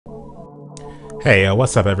Hey,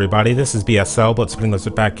 what's up everybody? This is BSL, but Springlers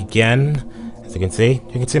are back again. As you can see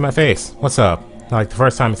my face. What's up? Not like the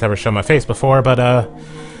first time it's ever shown my face before, but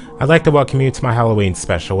I'd like to welcome you to my Halloween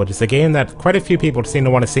special, which is a game that quite a few people seem to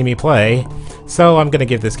want to see me play, so I'm gonna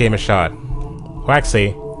give this game a shot. Well,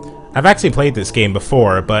 actually, I've actually played this game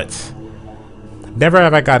before, but never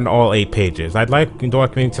have I gotten all 8 pages. I'd like to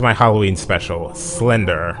welcome you to my Halloween special,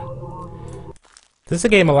 Slender. This is a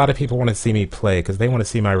game a lot of people want to see me play, because they want to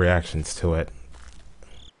see my reactions to it.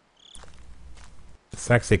 It's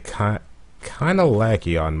actually kind of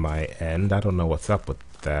laggy on my end. I don't know what's up with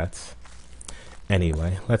that.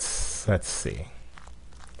 Anyway, let's see.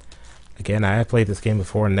 Again, I have played this game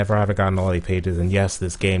before and never have I gotten all 8 pages, and yes,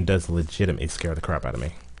 this game does legitimately scare the crap out of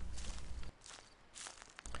me.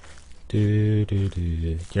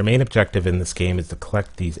 Your main objective in this game is to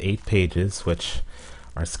collect these 8 pages, which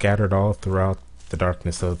are scattered all throughout the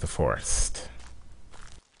darkness of the forest.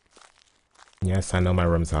 Yes, I know my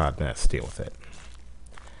room's a hot mess. Deal with it.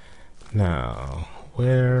 Now,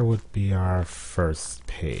 where would be our first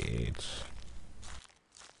page?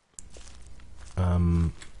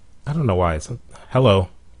 I don't know why it's... Hello.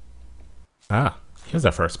 Ah, here's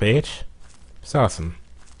our first page. It's awesome.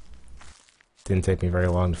 Didn't take me very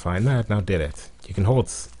long to find that, now did it? You can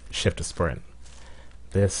hold shift to sprint.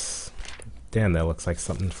 This... Damn, that looks like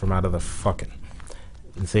something from out of the fucking...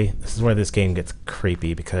 And see, this is where this game gets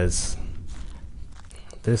creepy, because...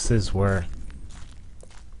 This is where...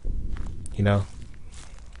 You know?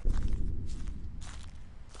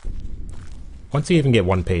 Once you even get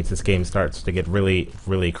 1 page, this game starts to get really,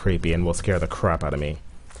 really creepy and will scare the crap out of me.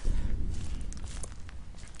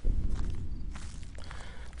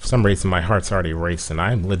 For some reason, my heart's already racing.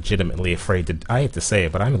 I'm legitimately afraid to... I hate to say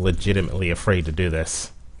it, but I'm legitimately afraid to do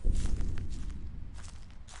this.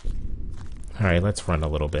 Alright, let's run a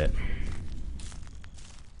little bit.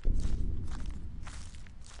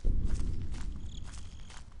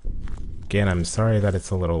 Again, I'm sorry that it's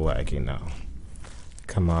a little laggy now.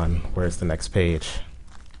 Come on, where's the next page?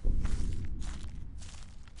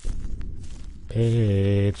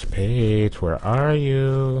 Page, where are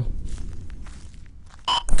you?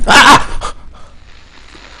 Ah!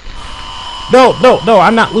 No,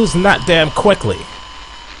 I'm not losing that damn quickly.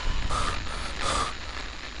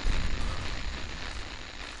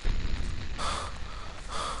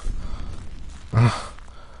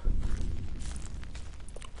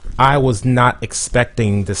 I was not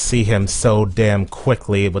expecting to see him so damn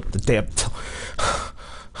quickly with the damn...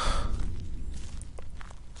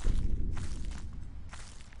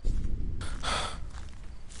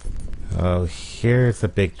 Oh, here's a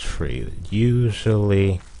big tree.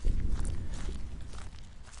 Usually...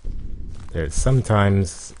 There's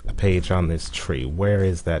sometimes a page on this tree. Where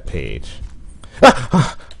is that page?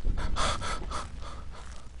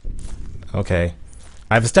 Okay.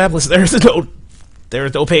 I've established there's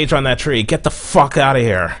no page on that tree. Get the fuck out of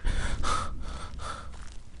here.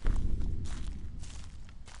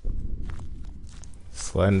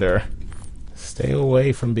 Slender. Stay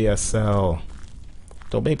away from BSL.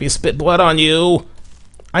 Don't make me spit blood on you.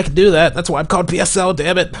 I can do that. That's why I'm called BSL,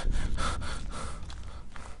 damn it.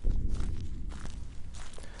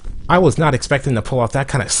 I was not expecting to pull off that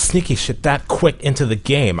kind of sneaky shit that quick into the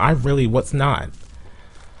game. I really was not.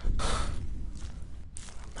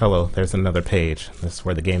 Hello, there's another page. This is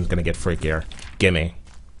where the game's gonna get freakier. Gimme.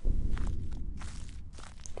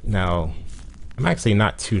 Now, I'm actually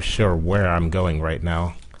not too sure where I'm going right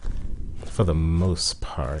now. For the most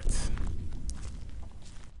part.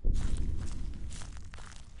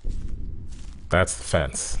 That's the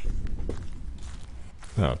fence.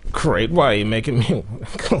 Oh, great. Why are you making me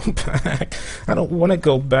go back? I don't want to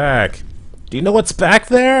go back. Do you know what's back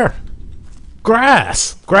there?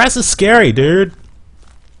 Grass! Grass is scary, dude.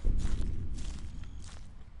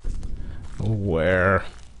 Where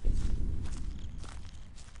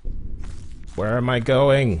am I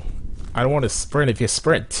going? I don't want to sprint. If you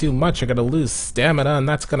sprint too much, you're gonna lose stamina, and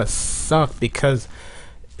that's gonna suck because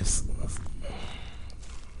it's...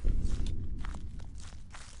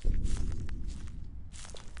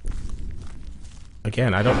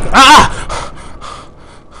 Again, I don't... Ah!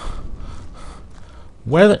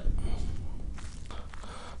 Where the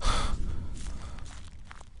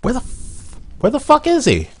fuck is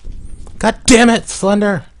he? God damn it,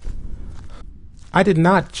 Slender! I did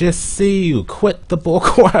not just see you. Quit the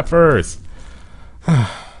bullcrappers.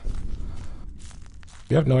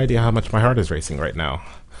 You have no idea how much my heart is racing right now.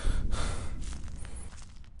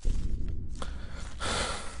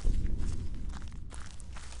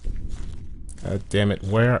 God damn it,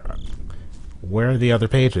 where are the other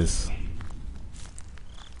pages?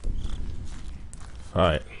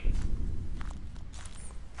 Alright.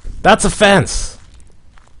 That's a fence!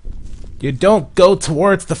 You don't go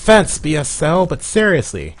towards the fence, BSL, but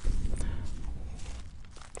seriously.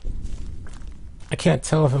 I can't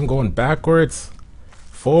tell if I'm going backwards,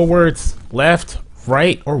 forwards, left,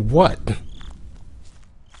 right, or what.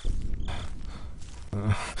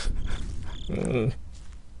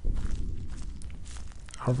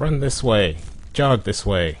 I'll run this way, jog this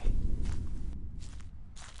way.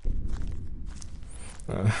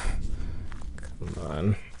 Come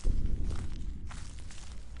on.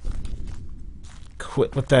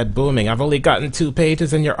 Quit with that booming. I've only gotten 2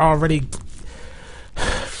 pages and you're already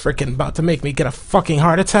freaking about to make me get a fucking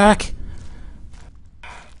heart attack?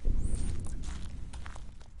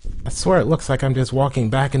 I swear it looks like I'm just walking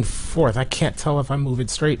back and forth. I can't tell if I'm moving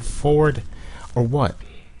straight forward or what.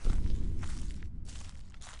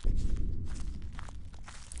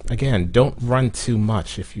 Again, don't run too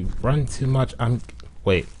much. If you run too much,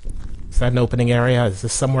 Wait. Is that an opening area? Is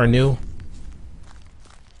this somewhere new?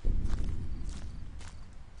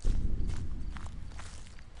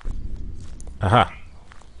 Aha.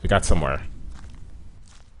 We got somewhere.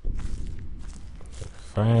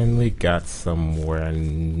 Finally got somewhere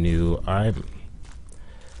new. I'm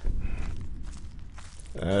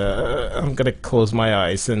gonna close my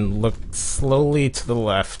eyes and look slowly to the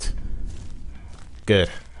left. Good.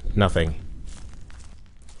 Nothing.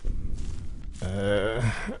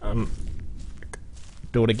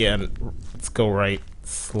 Do it again. Let's go right.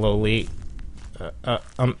 Slowly.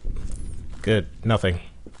 Good. Nothing.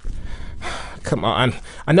 Come on.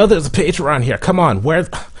 I know there's a page around here. Come on. Where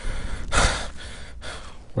the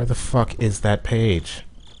fuck is that page?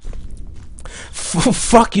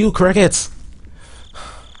 Fuck you, crickets!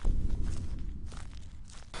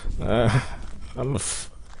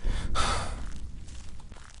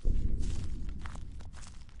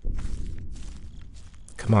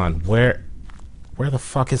 Come on, where the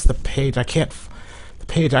fuck is the page? I can't... The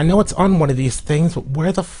page, I know it's on one of these things, but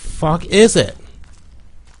where the fuck is it?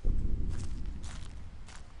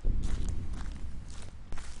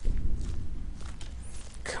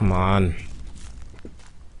 Come on.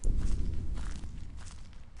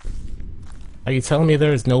 Are you telling me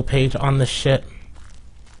there's no page on this shit?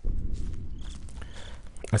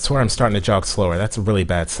 I swear I'm starting to jog slower. That's a really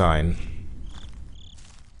bad sign.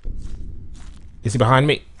 Is he behind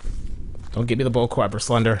me? Don't give me the bullcrapper,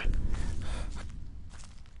 Slender.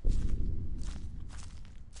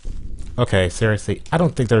 Okay, seriously. I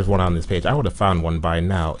don't think there's one on this page. I would have found one by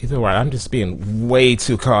now. Either way, I'm just being way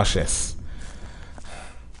too cautious.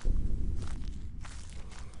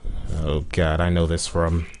 Oh god, I know this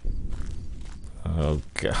from... Oh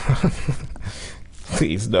god.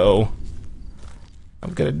 Please, no.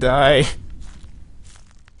 I'm gonna die.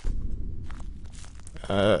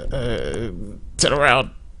 Turn around.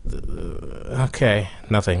 Okay,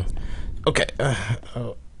 nothing. Okay.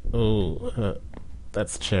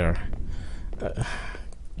 That's the chair.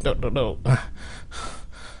 No.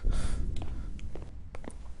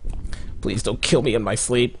 Please don't kill me in my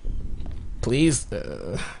sleep. Please.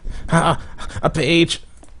 A page.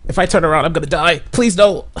 If I turn around, I'm gonna die. Please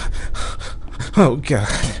no. Oh god.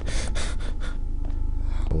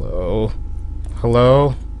 Hello?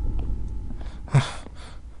 Hello?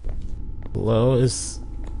 Hello? Is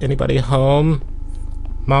anybody home?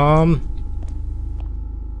 Mom?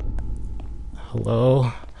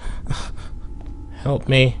 Hello? Help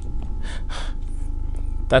me.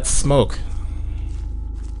 That's smoke.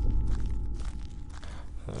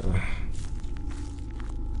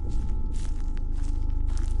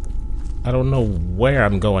 I don't know where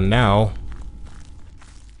I'm going now.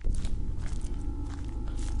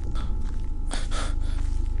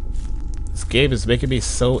 This game is making me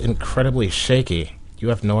so incredibly shaky. You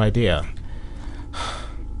have no idea.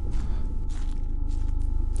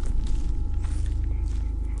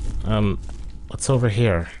 What's over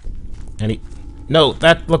here? No,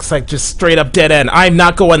 that looks like just straight up dead end. I'm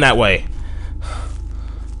not going that way.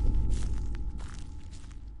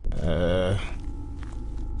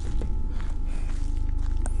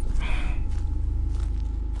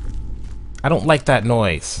 I don't like that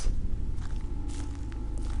noise.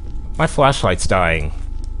 My flashlight's dying.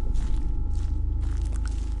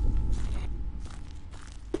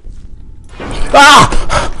 Ah!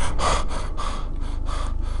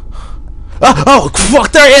 Oh,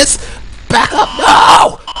 fuck, there it is! Back up!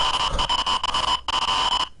 No!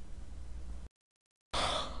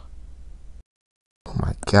 Oh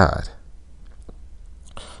my god.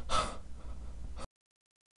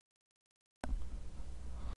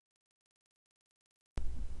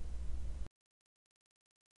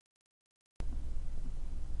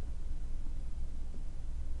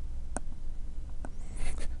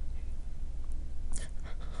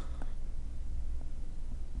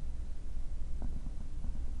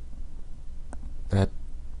 That...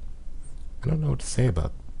 I don't know what to say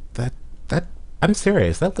about that. That... I'm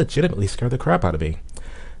serious. That legitimately scared the crap out of me.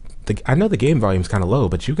 I know the game volume's kind of low,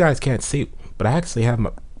 but you guys can't see. But I actually have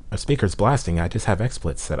my speakers blasting. I just have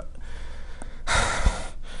XSplit set up.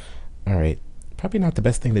 Alright. Probably not the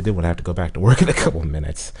best thing to do when I have to go back to work in a couple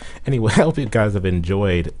minutes. Anyway, I hope you guys have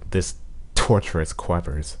enjoyed this torturous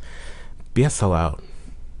quappers. BSL out.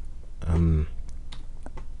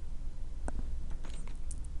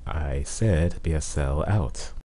 I said BSL out.